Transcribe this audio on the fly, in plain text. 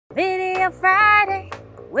Video Friday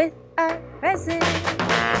with ArtResin.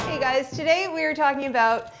 Hey guys, today we are talking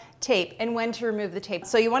about tape and when to remove the tape.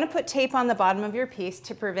 So you want to put tape on the bottom of your piece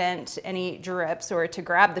to prevent any drips or to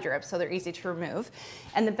grab the drips so they're easy to remove.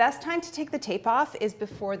 And the best time to take the tape off is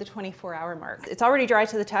before the 24-hour mark. It's already dry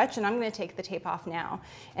to the touch and I'm going to take the tape off now.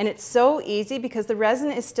 And it's so easy because the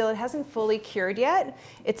resin is still, it hasn't fully cured yet.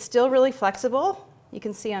 It's still really flexible. You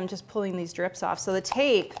can see I'm just pulling these drips off. So the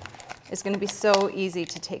tape is going to be so easy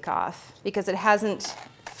to take off because it hasn't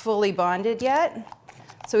fully bonded yet.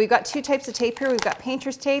 So we've got two types of tape here. We've got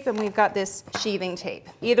painter's tape and we've got this sheathing tape.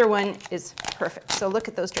 Either one is perfect. So look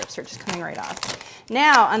at those drips, they're just coming right off.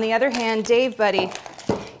 Now, on the other hand, Dave, buddy,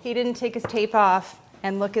 he didn't take his tape off.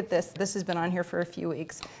 And look at this. This has been on here for a few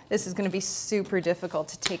weeks. This is going to be super difficult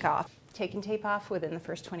to take off. Taking tape off within the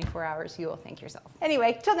first 24 hours, you will thank yourself.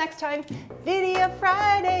 Anyway, till next time, Video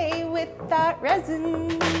Friday with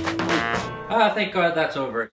ArtResin. Thank God that's over.